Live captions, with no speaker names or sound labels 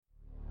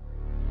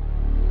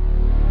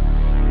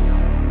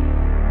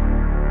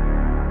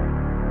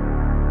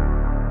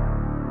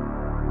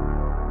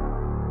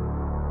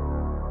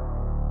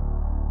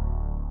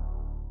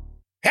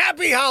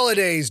Happy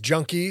holidays,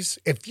 junkies.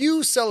 If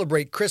you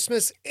celebrate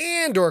Christmas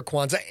and or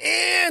Kwanzaa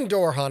and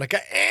or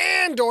Hanukkah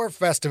and or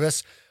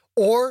Festivus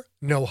or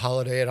no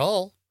holiday at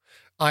all,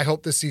 I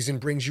hope this season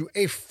brings you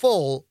a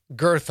full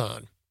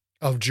girthon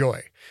of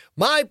joy.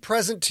 My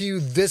present to you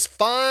this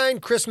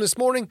fine Christmas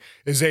morning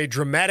is a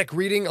dramatic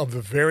reading of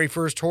the very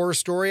first horror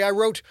story I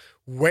wrote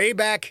way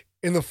back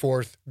in the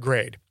 4th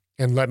grade.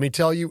 And let me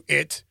tell you,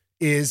 it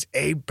is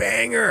a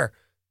banger.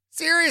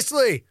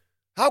 Seriously,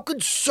 how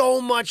could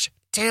so much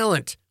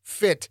talent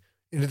fit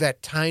into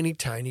that tiny,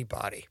 tiny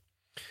body?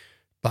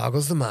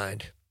 Boggles the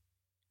mind.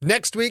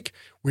 Next week,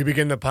 we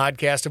begin the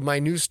podcast of my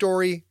new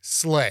story,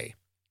 Slay.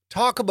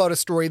 Talk about a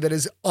story that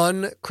is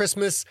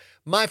un-Christmas.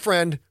 My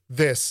friend,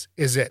 this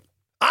is it.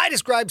 I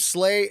describe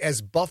Slay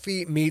as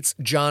Buffy meets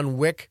John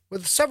Wick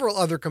with several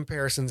other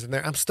comparisons in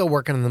there. I'm still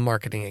working on the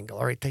marketing angle.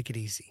 All right, take it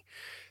easy.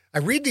 I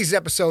read these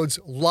episodes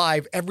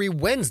live every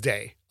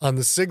Wednesday on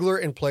the Sigler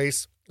in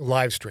Place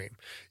live stream.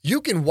 You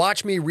can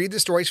watch me read the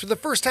stories for the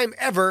first time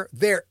ever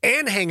there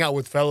and hang out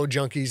with fellow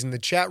junkies in the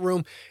chat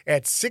room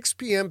at 6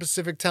 p.m.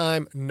 Pacific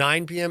time,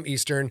 9 p.m.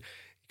 Eastern. You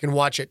can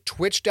watch at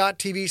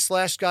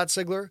twitch.tv/Scott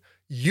Sigler,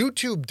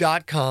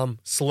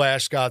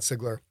 youtube.com/Scott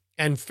Sigler,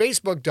 and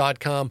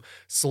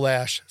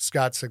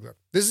facebook.com/Scott Sigler.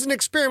 This is an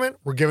experiment.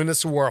 We're giving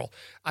this a whirl.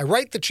 I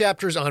write the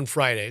chapters on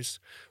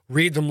Fridays,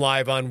 read them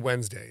live on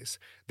Wednesdays.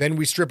 Then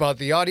we strip out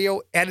the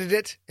audio, edit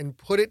it, and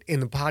put it in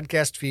the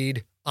podcast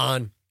feed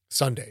on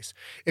Sundays.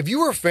 If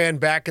you were a fan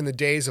back in the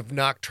days of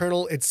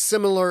Nocturnal, it's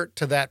similar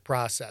to that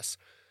process.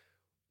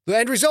 The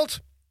end result,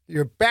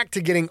 you're back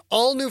to getting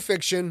all new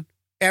fiction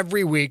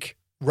every week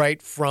right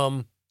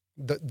from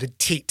the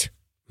teat.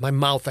 My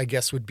mouth, I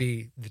guess, would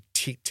be the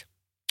teat.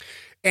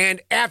 And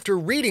after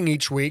reading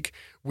each week,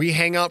 we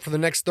hang out for the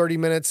next 30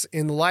 minutes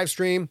in the live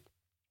stream.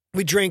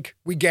 We drink,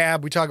 we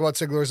gab, we talk about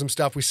Siglerism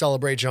stuff, we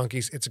celebrate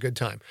junkies. It's a good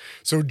time.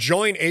 So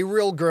join A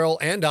Real Girl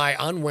and I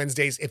on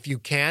Wednesdays if you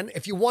can.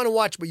 If you want to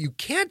watch but you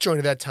can't join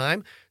at that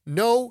time,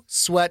 no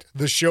sweat.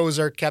 The shows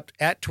are kept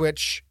at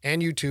Twitch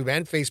and YouTube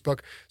and Facebook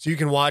so you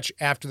can watch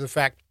after the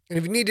fact. And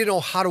if you need to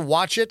know how to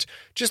watch it,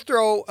 just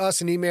throw us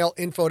an email,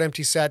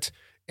 info@emptyset,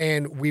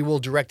 and we will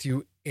direct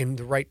you in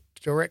the right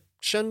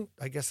direction.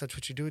 I guess that's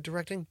what you do with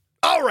directing.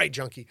 All right,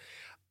 junkie.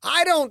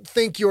 I don't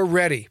think you're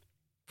ready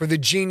for the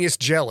genius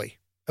jelly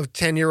of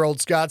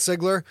 10-year-old Scott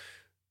Sigler,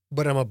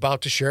 but I'm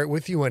about to share it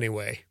with you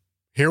anyway.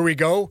 Here we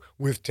go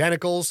with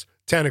tentacles,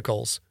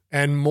 tentacles,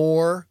 and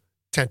more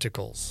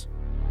tentacles.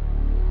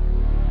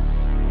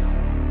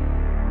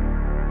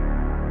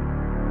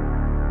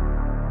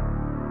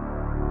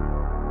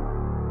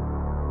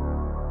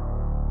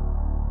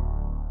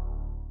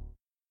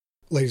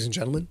 Ladies and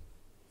gentlemen,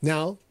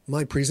 now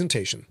my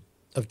presentation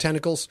of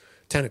Tentacles,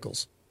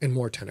 Tentacles, and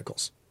More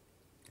Tentacles.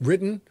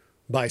 Written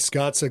by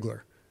Scott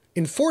Sigler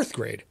in 4th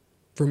grade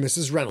for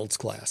Mrs. Reynolds'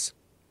 class.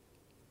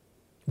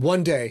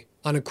 One day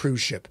on a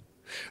cruise ship,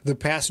 the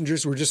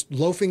passengers were just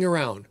loafing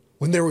around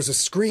when there was a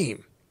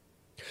scream.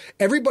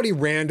 Everybody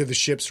ran to the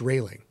ship's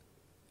railing.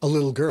 A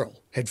little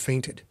girl had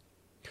fainted.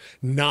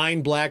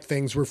 9 black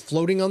things were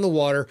floating on the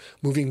water,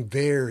 moving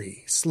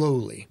very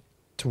slowly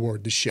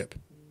toward the ship.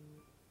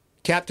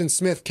 Captain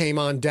Smith came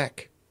on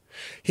deck.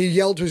 He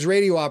yelled to his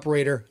radio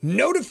operator,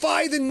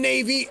 "Notify the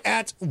Navy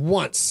at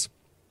once."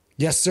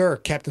 "Yes, sir,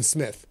 Captain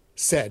Smith,"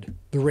 said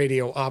the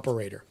radio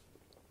operator.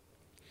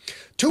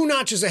 2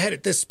 notches ahead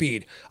at this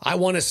speed. I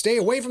want to stay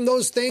away from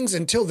those things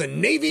until the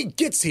Navy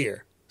gets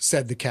here,"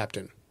 said the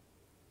captain.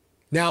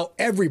 Now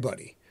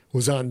everybody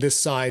was on this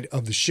side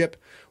of the ship,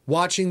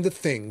 watching the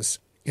things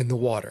in the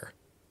water.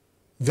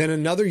 Then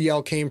another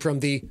yell came from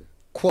the,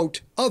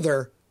 quote,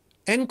 other,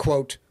 end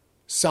quote,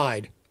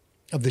 side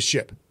of the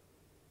ship.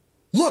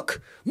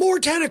 "Look, more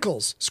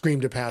tentacles!"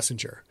 screamed a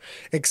passenger.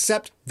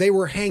 Except they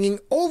were hanging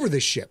over the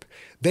ship.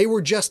 They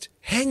were just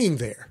hanging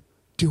there,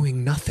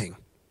 doing nothing.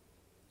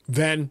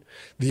 Then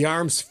the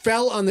arms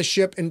fell on the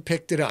ship and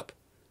picked it up.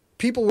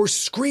 People were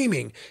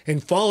screaming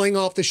and falling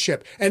off the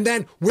ship. And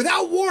then,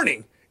 without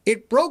warning,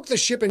 it broke the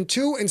ship in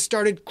 2 and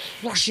started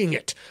crushing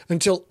it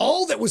until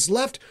all that was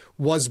left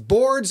was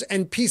boards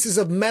and pieces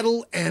of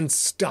metal and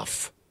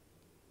stuff.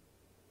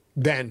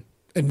 Then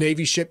a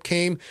Navy ship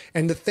came,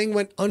 and the thing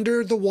went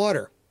under the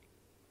water,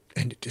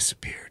 and it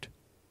disappeared.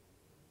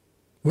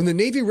 When the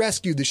Navy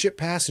rescued the ship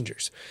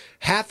passengers,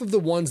 half of the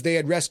ones they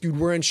had rescued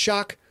were in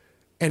shock,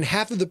 and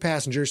half of the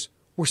passengers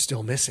were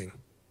still missing.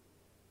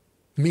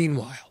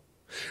 Meanwhile,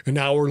 an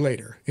hour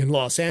later in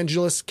Los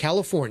Angeles,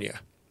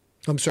 California,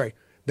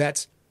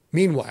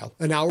 meanwhile,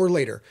 an hour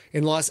later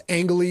in Los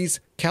Angeles,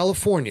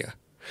 California,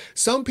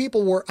 some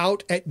people were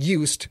out at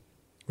Yost,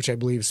 which I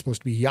believe is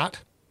supposed to be yacht,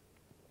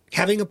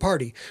 having a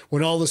party,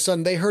 when all of a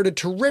sudden they heard a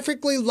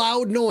terrifically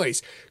loud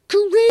noise.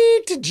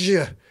 Courage!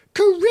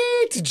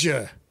 Courage!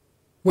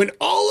 When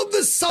all of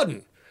a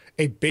sudden,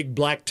 a big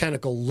black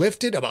tentacle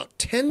lifted about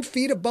 10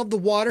 feet above the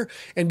water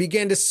and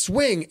began to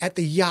swing at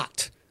the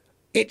yacht.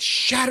 It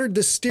shattered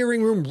the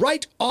steering room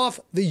right off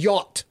the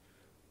yacht,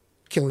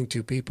 killing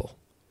 2 people.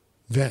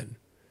 Then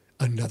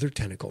another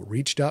tentacle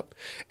reached up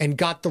and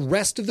got the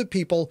rest of the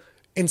people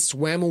and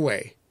swam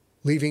away,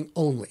 leaving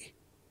only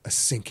a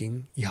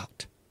sinking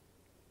yacht.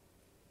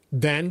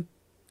 Then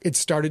it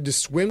started to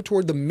swim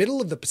toward the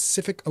middle of the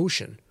Pacific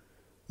Ocean.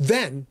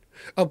 Then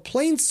a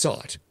plane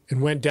saw it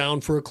and went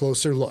down for a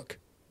closer look.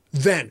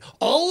 Then,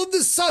 all of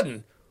a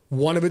sudden,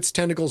 one of its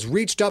tentacles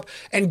reached up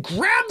and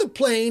grabbed the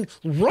plane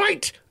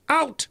right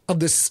out of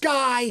the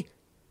sky,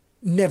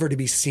 never to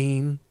be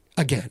seen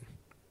again.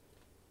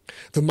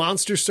 The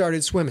monster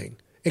started swimming,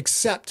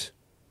 except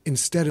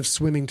instead of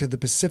swimming to the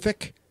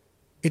Pacific,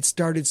 it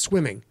started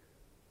swimming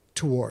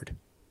toward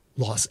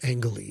Los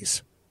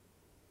Angeles.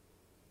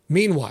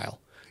 Meanwhile,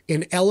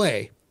 in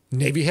L.A.,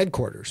 Navy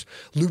headquarters,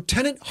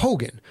 Lieutenant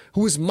Hogan,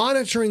 who was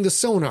monitoring the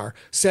sonar,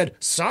 said,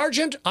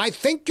 "Sergeant, I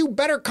think you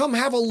better come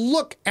have a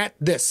look at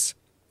this."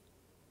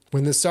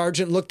 When the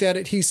sergeant looked at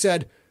it, he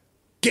said,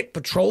 "Get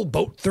patrol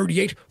boat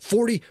 38,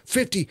 40,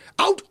 50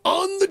 out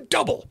on the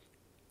double."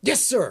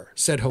 "Yes, sir,"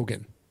 said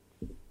Hogan.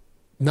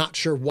 Not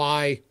sure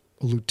why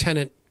a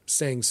lieutenant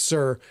saying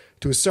sir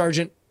to a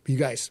sergeant. You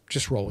guys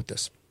just roll with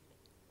this.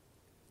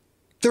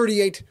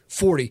 38,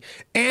 40,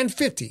 and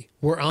 50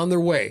 were on their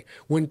way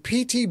when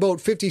PT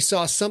Boat 50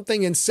 saw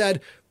something and said,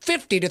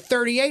 50 to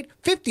 38,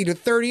 50 to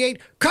 38,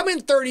 come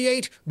in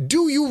 38,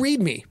 do you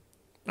read me?"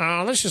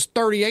 This is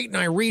 38 and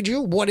I read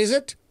you, what is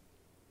it?"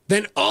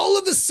 Then all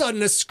of a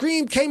sudden a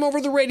scream came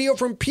over the radio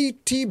from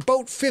PT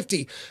Boat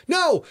 50.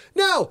 No,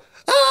 no,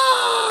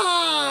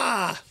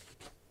 ah!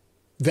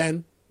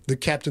 Then the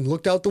captain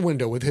looked out the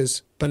window with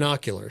his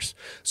binoculars,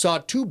 saw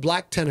two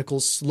black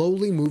tentacles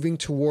slowly moving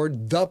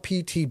toward the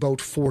PT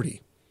Boat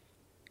 40.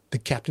 The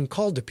captain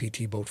called to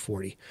PT Boat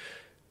 40.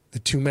 The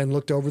two men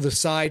looked over the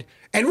side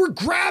and were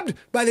grabbed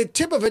by the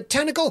tip of a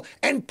tentacle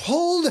and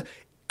pulled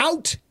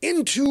out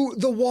into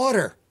the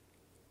water.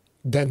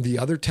 Then the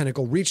other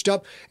tentacle reached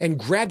up and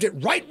grabbed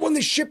it right when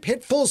the ship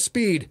hit full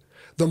speed.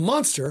 The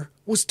monster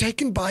was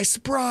taken by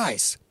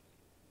surprise,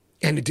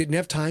 and it didn't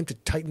have time to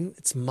tighten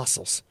its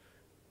muscles.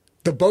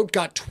 The boat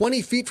got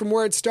 20 feet from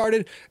where it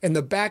started, and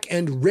the back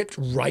end ripped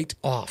right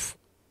off.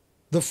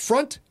 The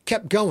front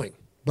kept going,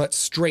 but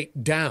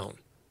straight down.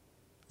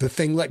 The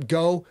thing let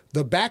go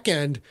the back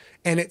end,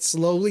 and it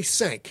slowly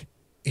sank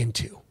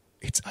into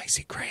its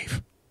icy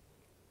grave.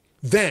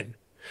 Then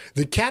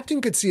the captain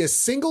could see a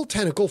single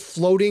tentacle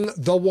floating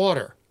the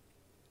water.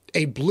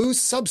 A blue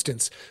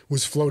substance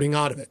was floating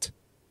out of it.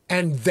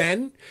 And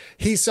then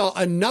he saw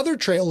another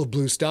trail of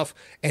blue stuff,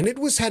 and it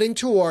was heading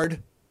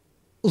toward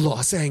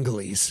Los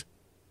Angeles.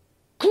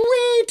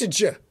 Great!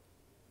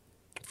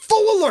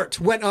 Full alert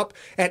went up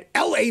at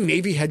L.A.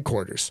 Navy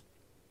headquarters.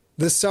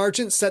 The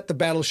sergeant set the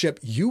battleship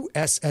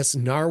USS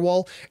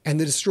Narwhal and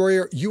the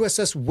destroyer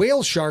USS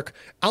Whale Shark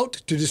out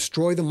to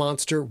destroy the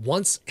monster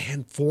once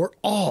and for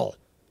all.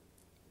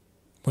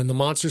 When the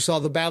monster saw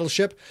the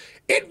battleship,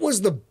 it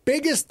was the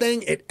biggest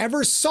thing it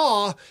ever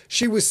saw.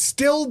 She was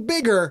still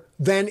bigger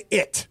than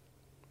it.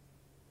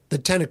 The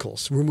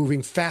tentacles were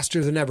moving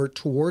faster than ever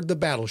toward the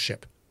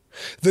battleship.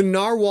 The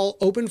narwhal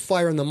opened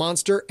fire on the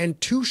monster and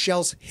 2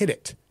 shells hit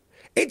it.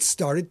 It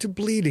started to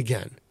bleed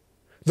again.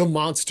 The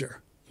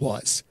monster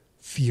was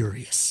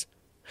furious.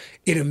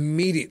 It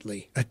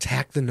immediately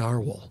attacked the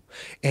narwhal,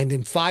 and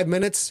in 5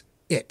 minutes,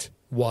 it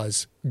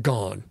was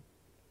gone.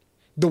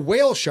 The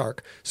whale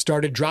shark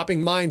started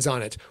dropping mines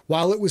on it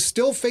while it was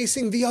still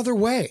facing the other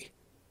way.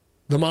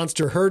 The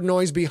monster heard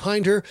noise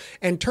behind her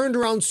and turned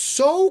around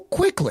so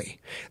quickly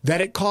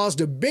that it caused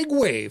a big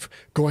wave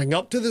going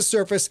up to the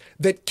surface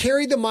that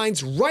carried the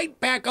mines right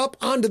back up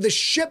onto the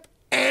ship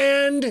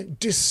and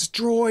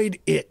destroyed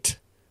it.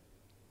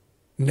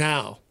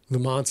 Now the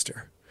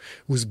monster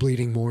was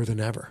bleeding more than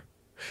ever,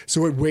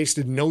 so it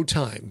wasted no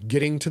time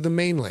getting to the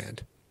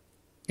mainland.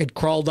 It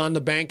crawled on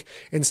the bank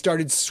and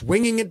started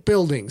swinging at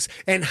buildings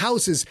and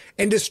houses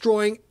and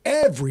destroying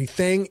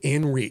everything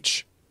in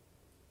reach.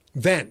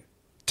 Then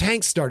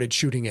tanks started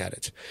shooting at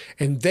it,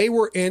 and they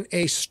were in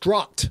a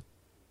strut.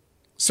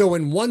 So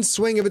in one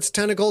swing of its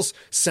tentacles,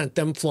 sent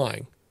them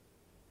flying.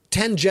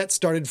 10 jets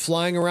started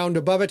flying around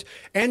above it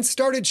and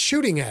started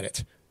shooting at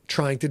it,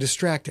 trying to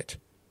distract it.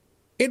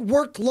 It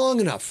worked long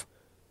enough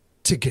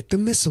to get the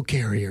missile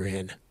carrier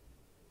in.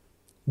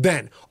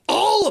 Then,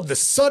 all of a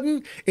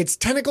sudden, its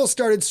tentacles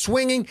started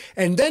swinging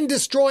and then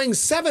destroying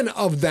 7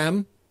 of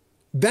them.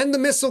 Then the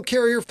missile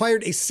carrier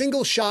fired a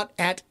single shot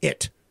at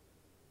it.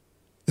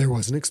 There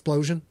was an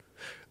explosion.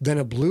 Then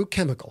a blue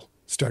chemical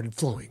started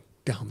flowing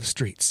down the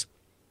streets.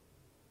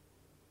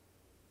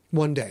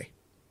 One day,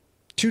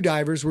 2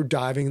 divers were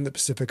diving in the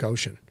Pacific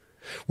Ocean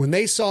when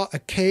they saw a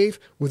cave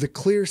with a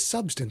clear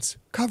substance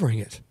covering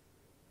it.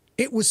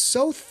 It was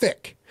so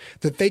thick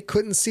that they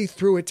couldn't see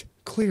through it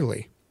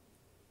clearly,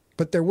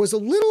 but there was a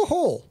little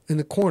hole in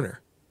the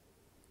corner,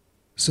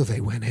 so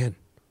they went in.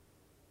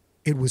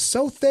 It was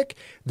so thick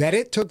that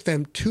it took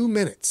them 2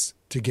 minutes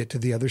to get to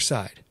the other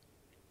side.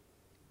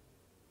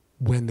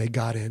 When they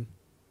got in,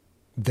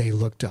 they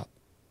looked up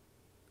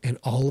and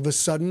all of a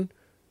sudden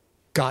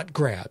got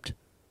grabbed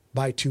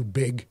by 2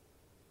 big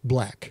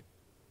black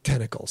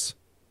tentacles.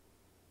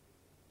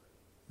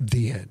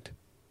 The end.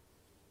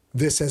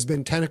 This has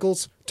been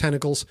Tentacles,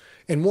 Tentacles,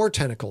 and More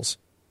Tentacles,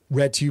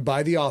 Read to you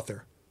by the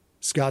author,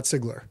 Scott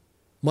Sigler,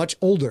 much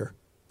older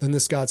than the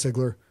Scott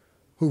Sigler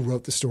who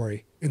wrote the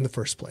story in the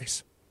first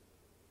place.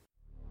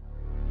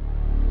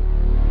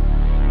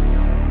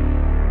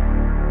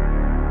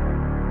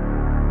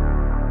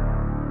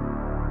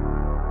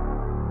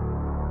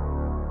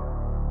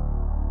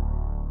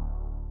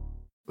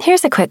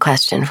 Here's a quick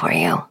question for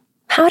you.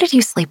 How did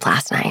you sleep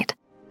last night?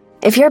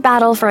 If your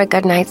battle for a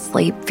good night's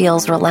sleep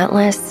feels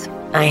relentless,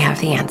 I have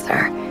the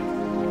answer.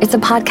 It's a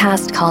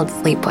podcast called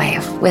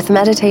Sleepwave, with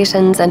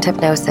meditations and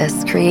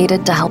hypnosis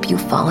created to help you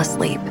fall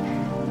asleep.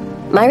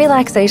 My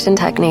relaxation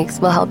techniques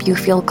will help you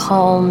feel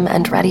calm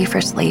and ready for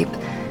sleep,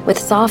 with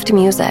soft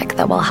music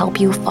that will help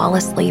you fall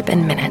asleep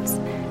in minutes.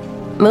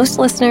 Most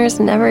listeners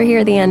never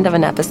hear the end of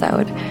an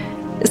episode.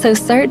 So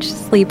search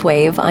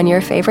Sleepwave on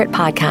your favorite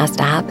podcast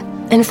app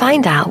and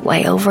find out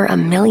why over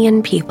 1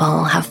 million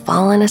people have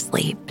fallen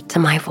asleep to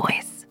my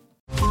voice.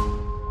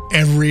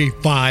 Every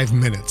 5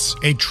 minutes,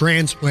 a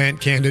transplant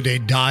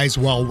candidate dies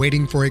while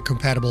waiting for a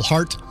compatible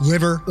heart,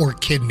 liver, or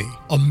kidney.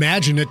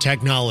 Imagine a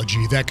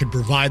technology that could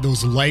provide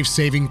those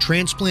life-saving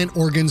transplant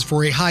organs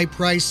for a high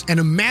price, and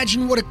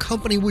imagine what a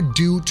company would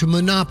do to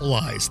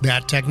monopolize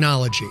that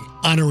technology.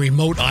 On a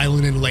remote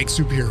island in Lake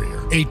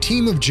Superior, a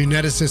team of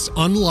geneticists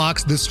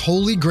unlocks this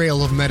holy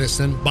grail of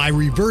medicine by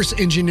reverse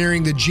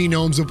engineering the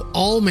genomes of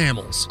all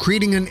mammals,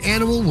 creating an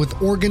animal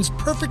with organs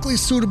perfectly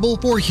suitable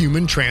for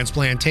human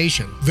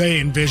transplantation. They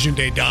envisioned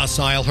a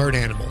docile herd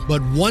animal,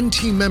 but one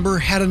team member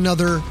had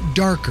another,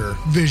 darker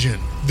vision.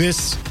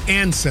 This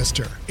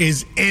ancestor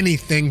is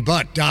anything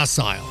but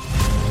docile.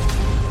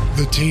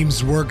 The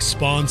team's work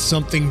spawned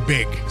something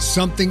big,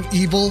 something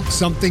evil,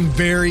 something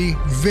very,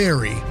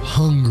 very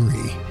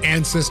hungry.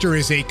 Ancestor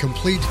is a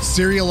complete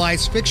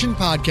serialized fiction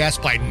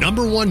podcast by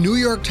 #1 New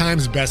York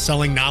Times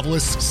bestselling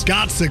novelist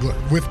Scott Sigler,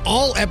 with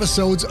all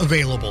episodes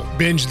available.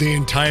 Binge the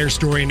entire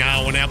story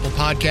now on Apple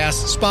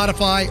Podcasts,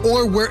 Spotify,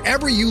 or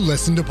wherever you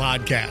listen to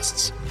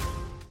podcasts.